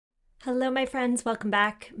Hello, my friends. Welcome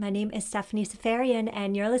back. My name is Stephanie Safarian,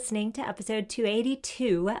 and you're listening to episode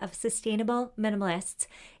 282 of Sustainable Minimalists,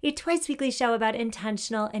 a twice-weekly show about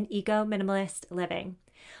intentional and eco-minimalist living.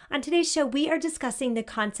 On today's show, we are discussing the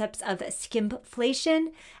concepts of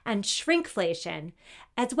skimpflation and shrinkflation,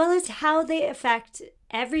 as well as how they affect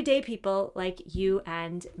everyday people like you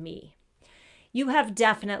and me. You have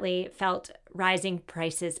definitely felt rising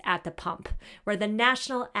prices at the pump, where the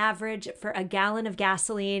national average for a gallon of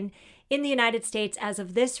gasoline in the United States as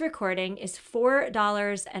of this recording is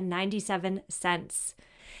 $4.97.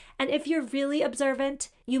 And if you're really observant,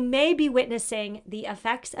 you may be witnessing the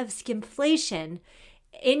effects of skimpflation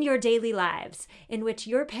in your daily lives, in which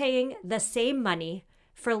you're paying the same money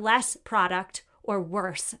for less product or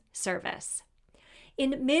worse service.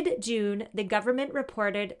 In mid-June, the government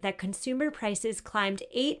reported that consumer prices climbed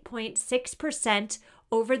 8.6%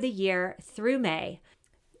 over the year through May,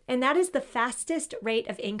 and that is the fastest rate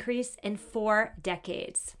of increase in 4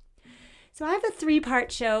 decades. So I have a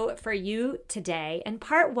 3-part show for you today. In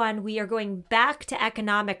part 1, we are going back to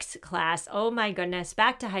economics class, oh my goodness,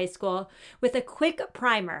 back to high school, with a quick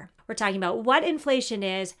primer. We're talking about what inflation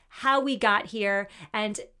is, how we got here,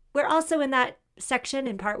 and we're also in that section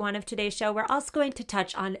in part 1 of today's show, we're also going to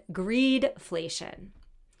touch on greedflation.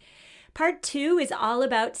 Part 2 is all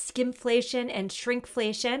about skimpflation and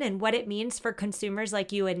shrinkflation and what it means for consumers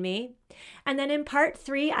like you and me. And then in part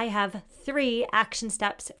 3, I have 3 action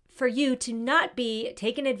steps for you to not be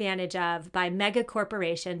taken advantage of by mega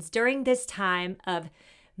corporations during this time of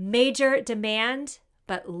major demand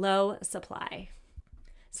but low supply.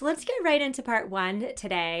 So let's get right into part 1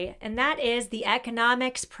 today, and that is the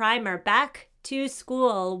economics primer. Back to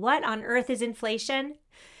school. What on earth is inflation?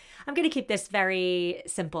 I'm going to keep this very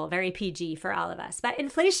simple, very PG for all of us. But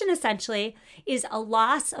inflation essentially is a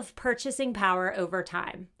loss of purchasing power over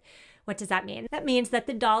time. What does that mean? That means that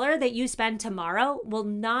the dollar that you spend tomorrow will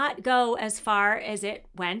not go as far as it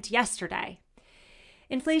went yesterday.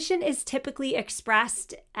 Inflation is typically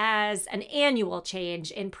expressed as an annual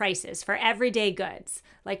change in prices for everyday goods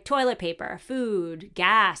like toilet paper, food,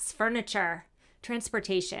 gas, furniture,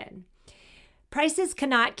 transportation. Prices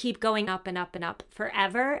cannot keep going up and up and up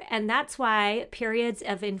forever, and that's why periods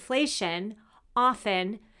of inflation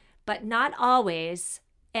often, but not always,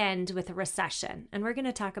 end with a recession. And we're going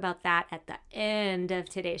to talk about that at the end of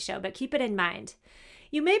today's show, but keep it in mind.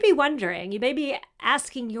 You may be wondering, you may be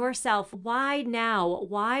asking yourself, why now?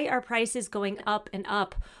 Why are prices going up and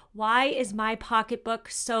up? Why is my pocketbook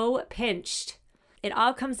so pinched? It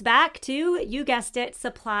all comes back to, you guessed it,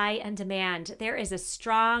 supply and demand. There is a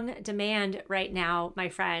strong demand right now, my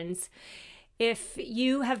friends. If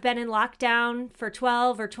you have been in lockdown for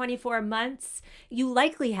 12 or 24 months, you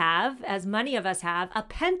likely have, as many of us have, a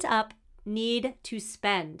pent-up need to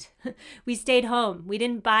spend. We stayed home. We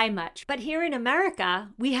didn't buy much. But here in America,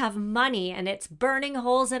 we have money and it's burning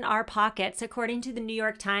holes in our pockets. According to the New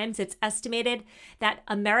York Times, it's estimated that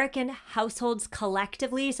American households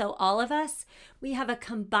collectively, so all of us, we have a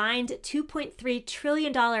combined $2.3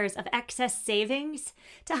 trillion of excess savings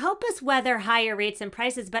to help us weather higher rates and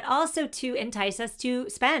prices, but also to entice us to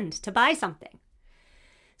spend, to buy something.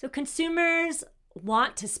 So consumers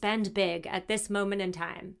want to spend big at this moment in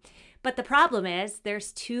time. But the problem is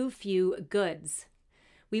there's too few goods.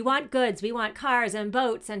 We want goods. We want cars and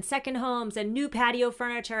boats and second homes and new patio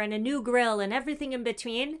furniture and a new grill and everything in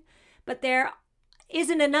between. But there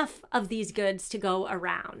isn't enough of these goods to go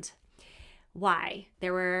around. Why?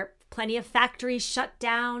 There were plenty of factory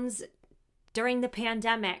shutdowns during the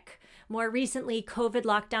pandemic. More recently, COVID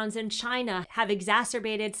lockdowns in China have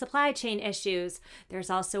exacerbated supply chain issues. There's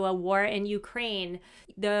also a war in Ukraine.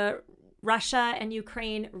 The Russia and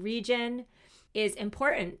Ukraine region is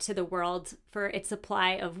important to the world for its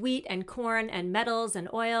supply of wheat and corn and metals and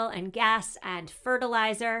oil and gas and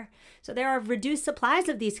fertilizer. So there are reduced supplies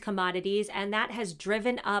of these commodities, and that has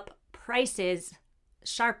driven up prices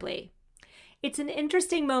sharply. It's an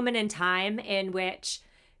interesting moment in time in which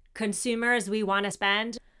consumers, we want to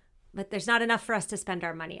spend, but there's not enough for us to spend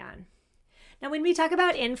our money on. Now, when we talk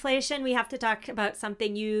about inflation, we have to talk about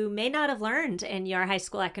something you may not have learned in your high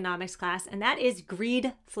school economics class, and that is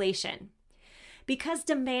greedflation. Because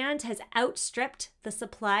demand has outstripped the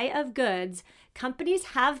supply of goods, companies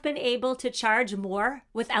have been able to charge more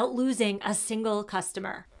without losing a single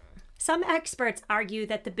customer. Some experts argue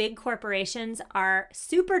that the big corporations are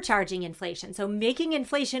supercharging inflation, so making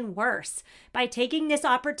inflation worse by taking this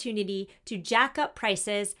opportunity to jack up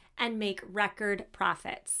prices and make record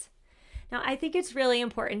profits. Now, I think it's really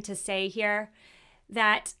important to say here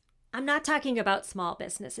that I'm not talking about small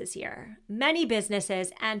businesses here. Many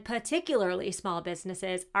businesses, and particularly small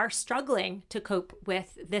businesses, are struggling to cope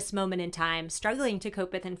with this moment in time, struggling to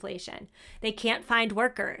cope with inflation. They can't find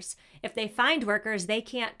workers. If they find workers, they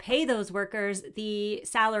can't pay those workers the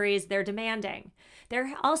salaries they're demanding.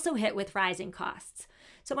 They're also hit with rising costs.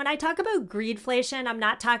 So when I talk about greedflation, I'm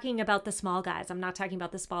not talking about the small guys. I'm not talking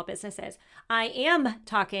about the small businesses. I am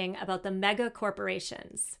talking about the mega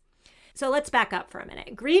corporations. So let's back up for a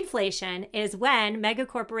minute. Greedflation is when mega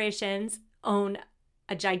corporations own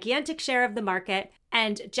a gigantic share of the market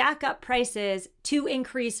and jack up prices to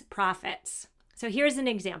increase profits. So here's an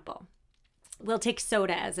example. We'll take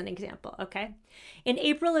soda as an example, okay? In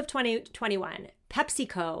April of 2021,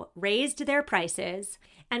 PepsiCo raised their prices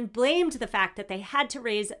and blamed the fact that they had to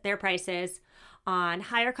raise their prices on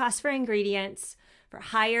higher costs for ingredients, for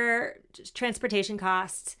higher transportation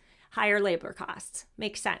costs, higher labor costs.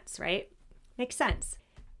 Makes sense, right? Makes sense.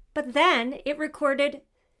 But then it recorded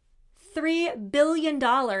 $3 billion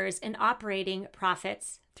in operating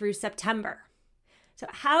profits through September. So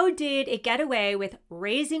how did it get away with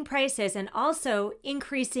raising prices and also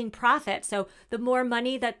increasing profits? So the more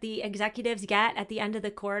money that the executives get at the end of the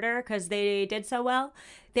quarter because they did so well,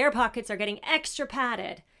 their pockets are getting extra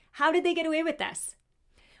padded. How did they get away with this?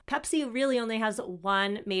 Pepsi really only has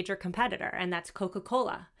one major competitor, and that's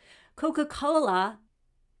Coca-Cola. Coca-Cola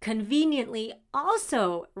conveniently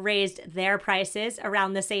also raised their prices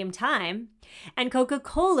around the same time, and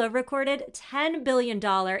Coca-Cola recorded $10 billion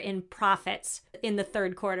in profits in the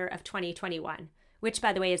third quarter of 2021, which,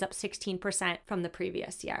 by the way, is up 16% from the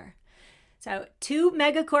previous year. So two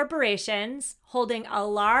mega corporations holding a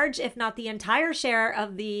large, if not the entire share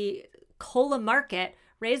of the cola market,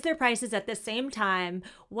 raise their prices at the same time.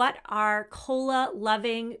 What are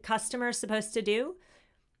cola-loving customers supposed to do?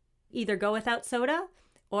 Either go without soda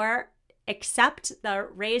or accept the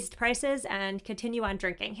raised prices and continue on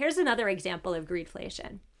drinking. Here's another example of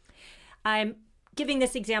greedflation. I'm giving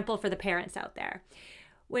this example for the parents out there.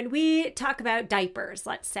 When we talk about diapers,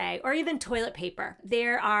 let's say, or even toilet paper,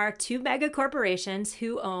 there are two mega corporations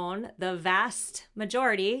who own the vast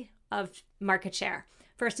majority of market share.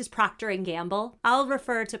 First is Procter & Gamble. I'll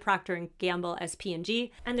refer to Procter & Gamble as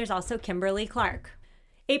P&G, and there's also Kimberly-Clark.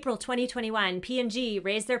 April 2021, P&G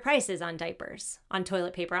raised their prices on diapers, on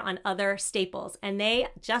toilet paper, on other staples. And they,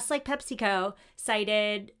 just like PepsiCo,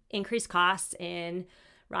 cited increased costs in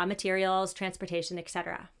raw materials, transportation,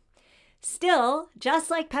 etc. Still, just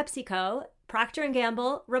like PepsiCo, Procter &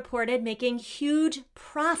 Gamble reported making huge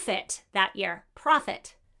profit that year.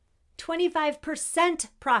 Profit. 25%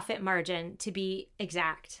 profit margin to be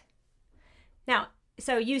exact. Now,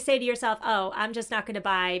 so you say to yourself, oh, I'm just not going to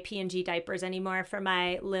buy P&G diapers anymore for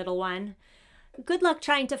my little one. Good luck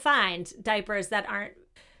trying to find diapers that aren't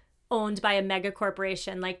owned by a mega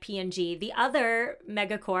corporation like P&G. The other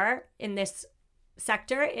megacorp in this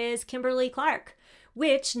sector is Kimberly-Clark,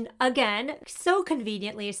 which, again, so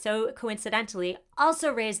conveniently, so coincidentally,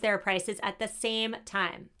 also raised their prices at the same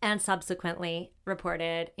time and subsequently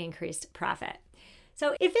reported increased profit.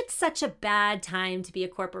 So if it's such a bad time to be a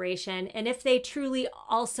corporation, and if they truly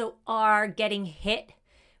also are getting hit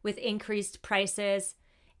with increased prices,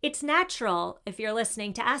 it's natural, if you're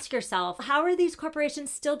listening, to ask yourself, how are these corporations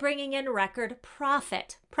still bringing in record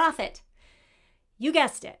profit? Profit. You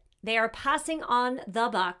guessed it. They are passing on the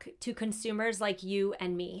buck to consumers like you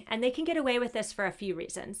and me, and they can get away with this for a few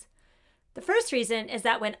reasons. The first reason is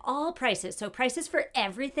that when all prices, so prices for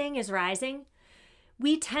everything, is rising,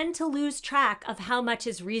 we tend to lose track of how much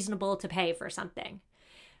is reasonable to pay for something.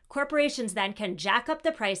 Corporations then can jack up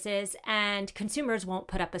the prices and consumers won't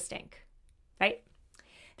put up a stink, right?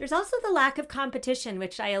 There's also the lack of competition,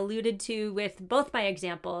 which I alluded to with both my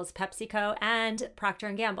examples, PepsiCo and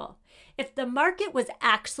Procter & Gamble. If the market was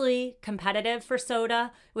actually competitive for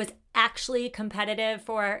soda, was actually competitive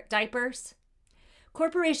for diapers,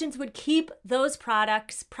 corporations would keep those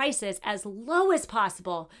products' prices as low as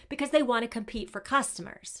possible because they want to compete for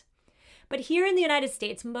customers. But here in the United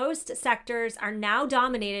States, most sectors are now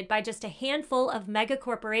dominated by just a handful of mega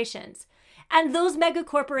corporations. And those mega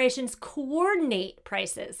corporations coordinate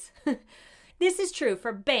prices. This is true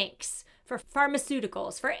for banks, for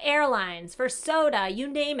pharmaceuticals, for airlines, for soda, you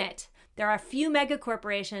name it. There are a few mega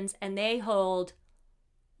corporations and they hold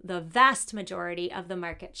the vast majority of the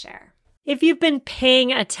market share. If you've been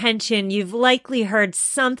paying attention, you've likely heard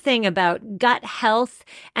something about gut health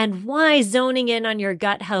and why zoning in on your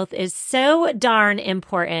gut health is so darn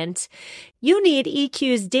important. You need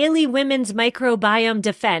EQ's Daily Women's Microbiome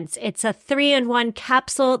Defense. It's a 3-in-1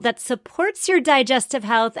 capsule that supports your digestive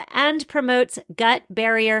health and promotes gut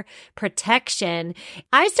barrier protection.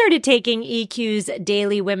 I started taking EQ's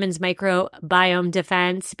Daily Women's Microbiome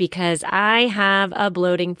Defense because I have a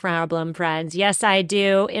bloating problem, friends. Yes, I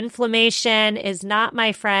do. Inflammation is not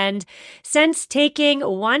my friend. Since taking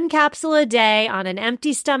 1 capsule a day on an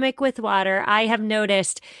empty stomach with water, I have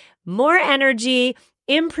noticed more energy,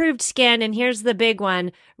 improved skin, and here's the big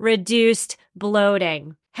one, reduced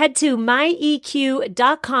bloating. Head to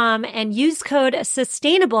myeq.com and use code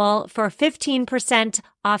SUSTAINABLE for 15%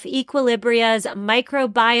 off Equilibria's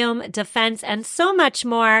microbiome defense and so much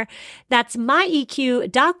more. That's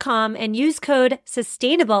myeq.com and use code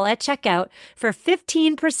SUSTAINABLE at checkout for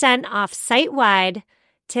 15% off site-wide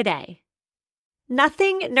today.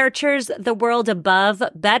 Nothing nurtures the world above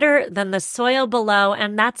better than the soil below,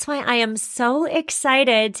 and that's why I am so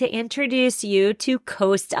excited to introduce you to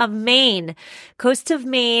Coast of Maine. Coast of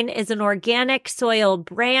Maine is an organic soil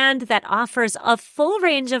brand that offers a full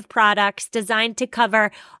range of products designed to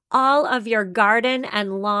cover all of your garden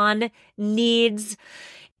and lawn needs.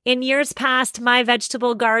 In years past, my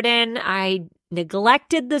vegetable garden, I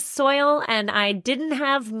neglected the soil and I didn't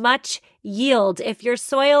have much yield. If your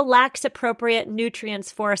soil lacks appropriate nutrients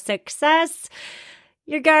for success,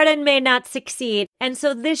 your garden may not succeed. And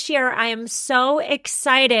so this year, I am so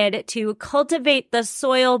excited to cultivate the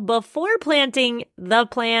soil before planting the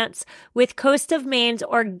plants with Coast of Maine's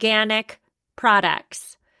organic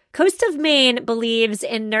products. Coast of Maine believes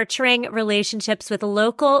in nurturing relationships with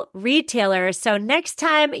local retailers. So next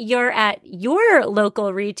time you're at your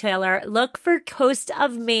local retailer, look for Coast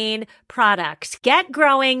of Maine products. Get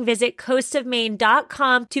growing. Visit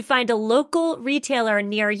coastofmaine.com to find a local retailer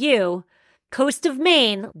near you.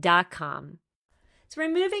 coastofmaine.com. So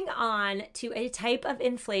we're moving on to a type of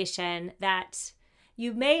inflation that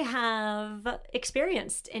you may have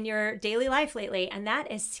experienced in your daily life lately, and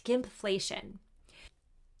that is skimpflation.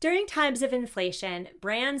 During times of inflation,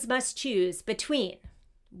 brands must choose between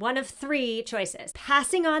one of 3 choices: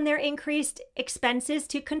 passing on their increased expenses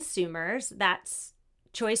to consumers, that's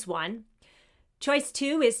choice 1. Choice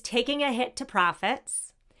 2 is taking a hit to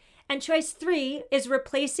profits. And choice 3 is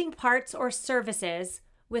replacing parts or services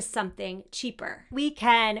with something cheaper. We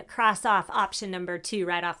can cross off option number 2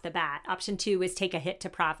 right off the bat. Option 2 is take a hit to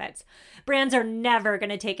profits. Brands are never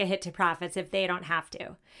going to take a hit to profits if they don't have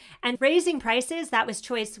to. And raising prices, that was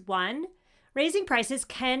choice 1. Raising prices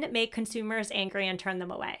can make consumers angry and turn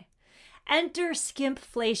them away. Enter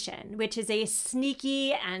skimpflation, which is a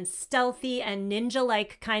sneaky and stealthy and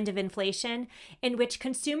ninja-like kind of inflation in which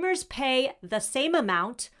consumers pay the same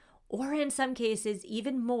amount, or in some cases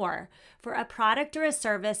even more, for a product or a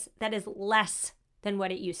service that is less than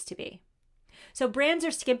what it used to be. So brands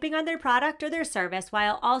are skimping on their product or their service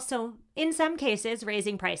while also, in some cases,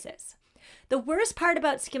 raising prices. The worst part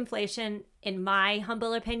about skimpflation, in my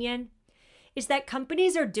humble opinion, is that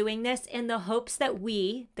companies are doing this in the hopes that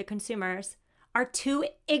we, the consumers, are too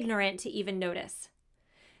ignorant to even notice.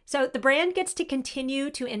 So the brand gets to continue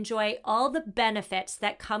to enjoy all the benefits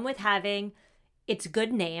that come with having its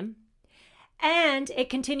good name, and it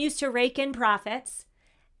continues to rake in profits,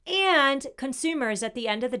 and consumers at the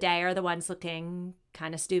end of the day are the ones looking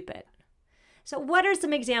kind of stupid. So what are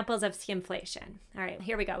some examples of skimpflation? All right,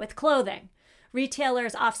 here we go. With clothing,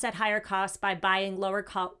 retailers offset higher costs by buying lower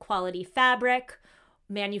quality fabric,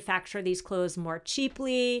 manufacture these clothes more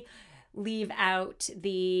cheaply, leave out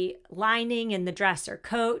the lining in the dress or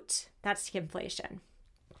coat. That's skimpflation.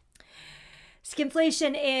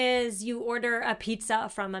 Skimpflation is you order a pizza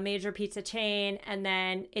from a major pizza chain, and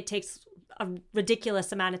then it takes a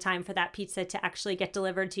ridiculous amount of time for that pizza to actually get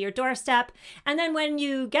delivered to your doorstep. And then when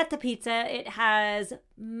you get the pizza, it has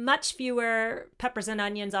much fewer peppers and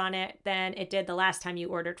onions on it than it did the last time you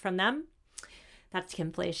ordered from them. That's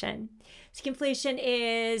skimpflation. Skimpflation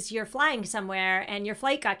is you're flying somewhere and your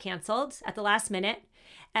flight got canceled at the last minute.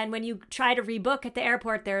 And when you try to rebook at the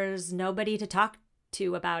airport, there's nobody to talk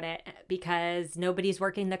to about it because nobody's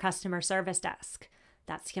working the customer service desk.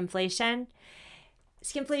 That's skimpflation.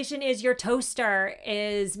 Skimpflation is your toaster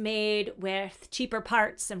is made with cheaper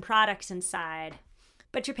parts and products inside,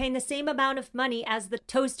 but you're paying the same amount of money as the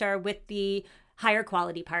toaster with the higher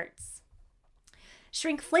quality parts.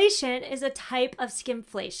 Shrinkflation is a type of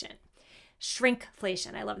skimpflation.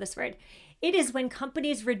 Shrinkflation, I love this word. It is when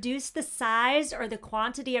companies reduce the size or the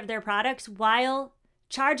quantity of their products while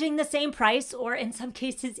charging the same price, or in some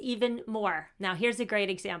cases even more. Now, here's a great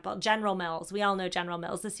example. General Mills. We all know General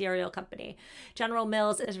Mills, the cereal company. General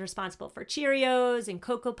Mills is responsible for Cheerios and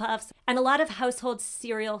Cocoa Puffs and a lot of household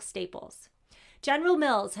cereal staples. General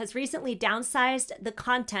Mills has recently downsized the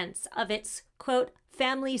contents of its, quote,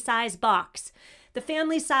 family size box. The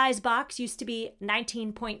family size box used to be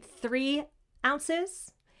 19.3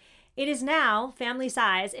 ounces. It is now, family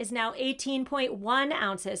size is now 18.1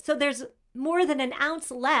 ounces. So there's more than an ounce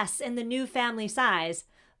less in the new family size,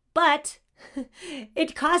 but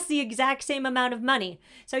it costs the exact same amount of money.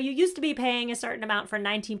 So you used to be paying a certain amount for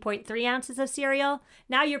 19.3 ounces of cereal.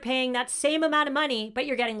 Now you're paying that same amount of money, but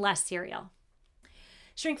you're getting less cereal.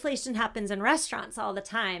 Shrinkflation happens in restaurants all the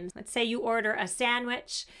time. Let's say you order a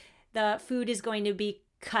sandwich. The food is going to be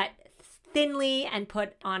cut thinly and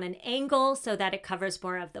put on an angle so that it covers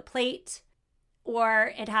more of the plate.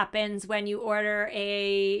 Or it happens when you order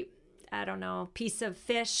a, piece of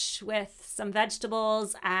fish with some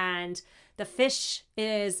vegetables, and the fish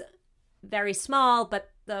is very small,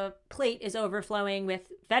 but the plate is overflowing with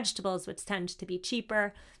vegetables, which tend to be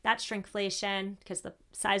cheaper. That's shrinkflation because the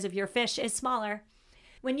size of your fish is smaller.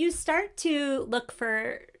 When you start to look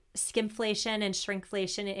for skimpflation and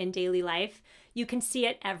shrinkflation in daily life, you can see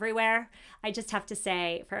it everywhere. I just have to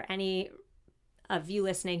say, for any of you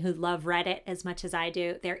listening who love Reddit as much as I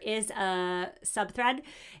do, there is a subthread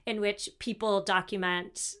in which people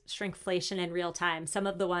document shrinkflation in real time. Some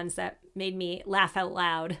of the ones that made me laugh out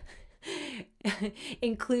loud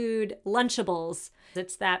include Lunchables.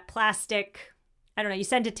 It's that plastic, you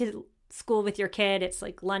send it to school with your kid. It's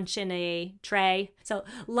like lunch in a tray. So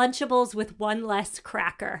Lunchables with one less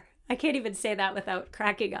cracker. I can't even say that without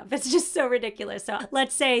cracking up. It's just so ridiculous. So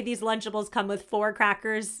let's say these Lunchables come with 4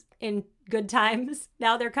 crackers in good times.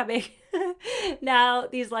 Now they're coming. Now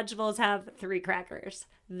these Lunchables have 3 crackers.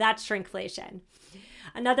 That's shrinkflation.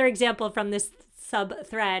 Another example from this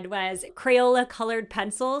sub-thread was Crayola colored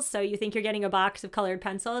pencils. So you think you're getting a box of colored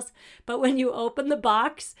pencils, but when you open the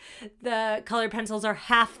box, the colored pencils are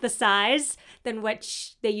half the size than what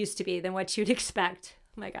they used to be, than what you'd expect.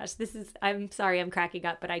 Oh my gosh, I'm sorry I'm cracking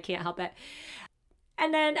up, but I can't help it.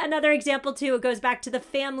 And then another example too, it goes back to the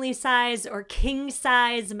family size or king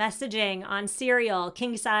size messaging on cereal,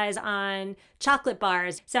 king size on chocolate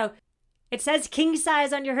bars. So it says king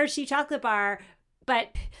size on your Hershey chocolate bar,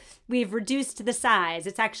 but we've reduced the size.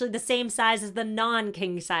 It's actually the same size as the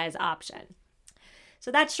non-king size option.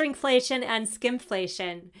 So that's shrinkflation and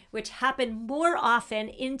skimpflation, which happen more often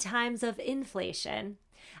in times of inflation.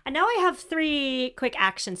 And now I have 3 quick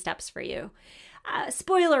action steps for you.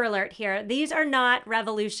 Spoiler alert here, these are not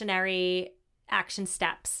revolutionary action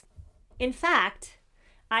steps. In fact,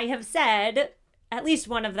 I have said at least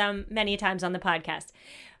one of them many times on the podcast.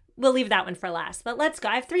 We'll leave that one for last, but let's go.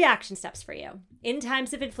 I have 3 action steps for you. In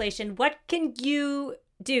times of inflation, what can you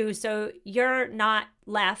do so you're not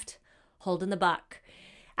left holding the buck?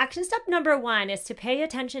 Action step number 1 is to pay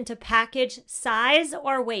attention to package size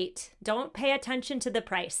or weight. Don't pay attention to the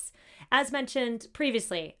price. As mentioned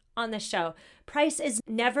previously on this show, price is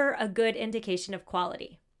never a good indication of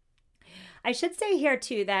quality. I should say here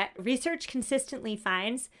too that research consistently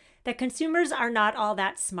finds that consumers are not all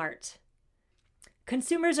that smart.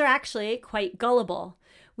 Consumers are actually quite gullible.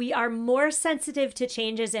 We are more sensitive to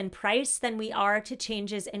changes in price than we are to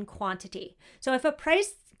changes in quantity. So if a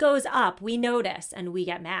price goes up, we notice and we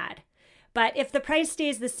get mad. But if the price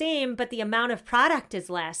stays the same, but the amount of product is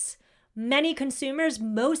less,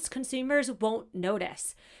 most consumers won't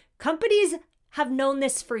notice. Companies have known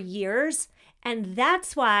this for years, and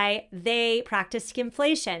that's why they practice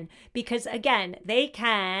skimpflation, because again, they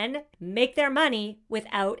can make their money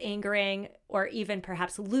without angering or even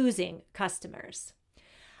perhaps losing customers.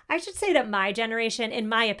 I should say that my generation, in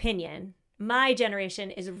my opinion,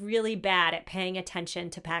 is really bad at paying attention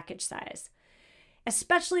to package size,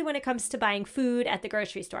 especially when it comes to buying food at the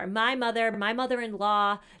grocery store. My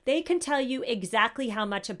mother-in-law, they can tell you exactly how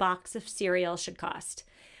much a box of cereal should cost.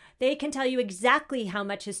 They can tell you exactly how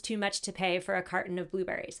much is too much to pay for a carton of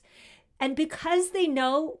blueberries. And because they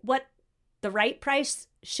know what the right price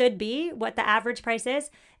should be, what the average price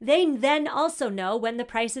is, they then also know when the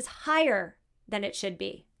price is higher than it should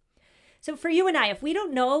be. So for you and I, if we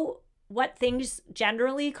don't know what things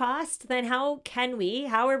generally cost, then how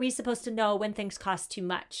are we supposed to know when things cost too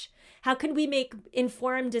much? How can we make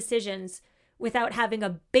informed decisions without having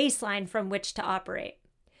a baseline from which to operate?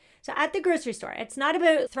 So at the grocery store, it's not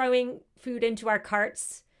about throwing food into our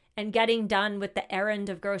carts and getting done with the errand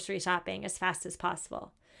of grocery shopping as fast as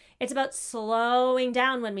possible. It's about slowing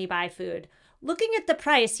down when we buy food. Looking at the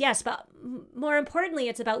price, yes, but more importantly,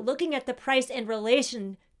 it's about looking at the price in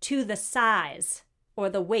relation to the size or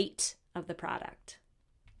the weight of the product.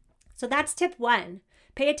 So that's tip 1.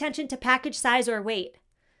 Pay attention to package size or weight.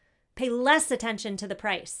 Pay less attention to the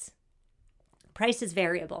price. Price is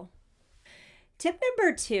variable. Tip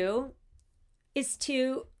number 2, is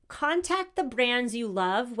to contact the brands you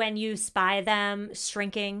love when you spy them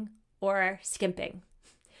shrinking or skimping.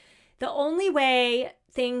 The only way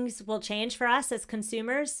things will change for us as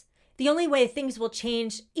consumers, the only way things will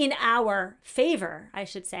change in our favor, I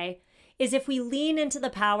should say, is if we lean into the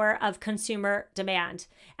power of consumer demand.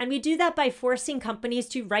 And we do that by forcing companies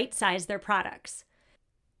to right-size their products.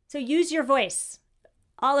 So use your voice.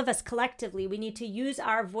 All of us collectively, we need to use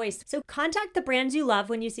our voice. So contact the brands you love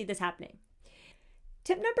when you see this happening.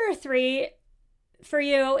 Tip number 3 for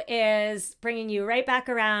you is bringing you right back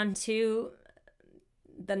around to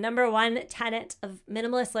the number one tenet of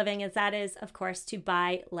minimalist living, is that is, of course, to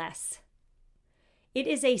buy less. It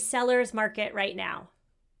is a seller's market right now.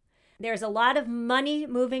 There's a lot of money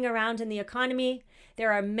moving around in the economy.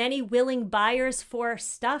 There are many willing buyers for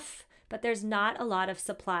stuff, but there's not a lot of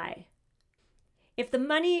supply. If the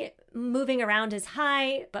money moving around is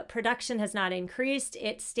high, but production has not increased,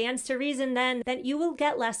 it stands to reason then that you will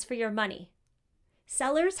get less for your money.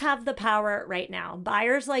 Sellers have the power right now.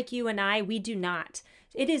 Buyers like you and I, we do not.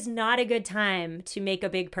 It is not a good time to make a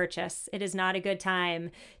big purchase. It is not a good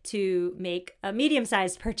time to make a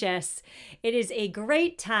medium-sized purchase. It is a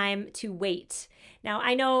great time to wait. Now,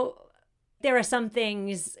 I know there are some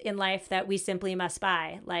things in life that we simply must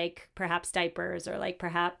buy, like perhaps diapers or like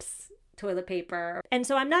perhaps toilet paper. And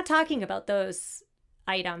so I'm not talking about those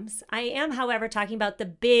items. I am, however, talking about the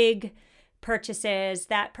big purchases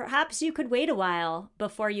that perhaps you could wait a while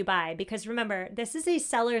before you buy. Because remember, this is a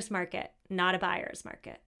seller's market, not a buyer's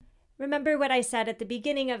market. Remember what I said at the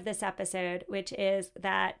beginning of this episode, which is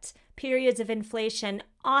that periods of inflation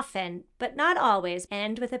often, but not always,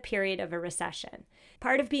 end with a period of a recession.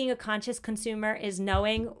 Part of being a conscious consumer is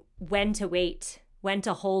knowing when to wait, when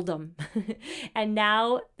to hold them. And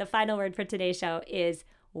now the final word for today's show is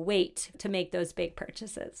wait to make those big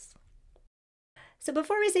purchases. So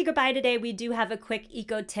before we say goodbye today, we do have a quick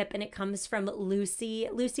eco tip, and it comes from Lucy.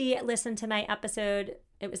 Lucy listened to my episode.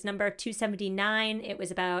 It was number 279. It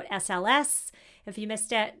was about SLS. If you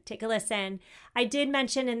missed it, take a listen. I did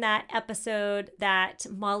mention in that episode that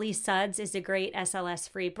Molly Suds is a great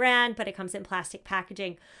SLS-free brand, but it comes in plastic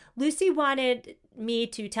packaging. Lucy wanted me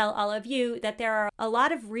to tell all of you that there are a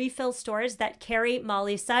lot of refill stores that carry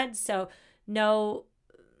Molly Suds, so no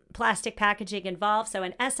plastic packaging involved. So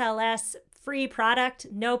an SLS free product,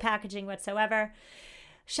 no packaging whatsoever.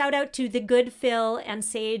 Shout out to the Good Fill and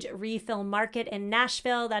Sage Refill Market in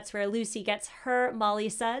Nashville. That's where Lucy gets her Molly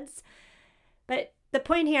Suds. But the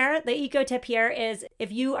point here, the eco tip here is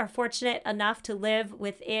if you are fortunate enough to live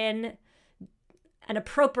within an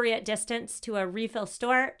appropriate distance to a refill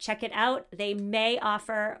store, check it out. They may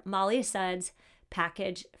offer Molly Suds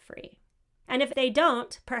package free. And if they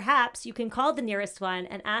don't, perhaps you can call the nearest one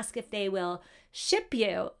and ask if they will ship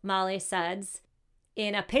you Molly Suds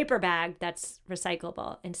in a paper bag that's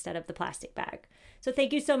recyclable instead of the plastic bag. So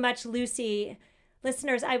thank you so much, Lucy.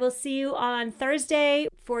 Listeners, I will see you on Thursday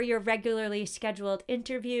for your regularly scheduled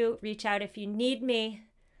interview. Reach out if you need me,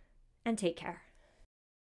 and take care.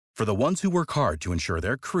 For the ones who work hard to ensure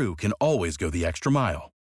their crew can always go the extra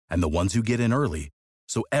mile, and the ones who get in early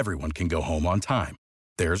so everyone can go home on time,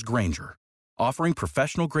 there's Grainger, offering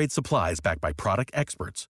professional-grade supplies backed by product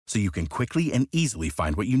experts so you can quickly and easily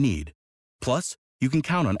find what you need. Plus, you can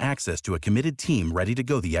count on access to a committed team ready to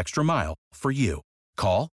go the extra mile for you.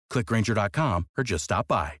 Call, click Grainger.com, or just stop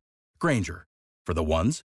by. Grainger, for the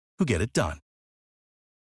ones who get it done.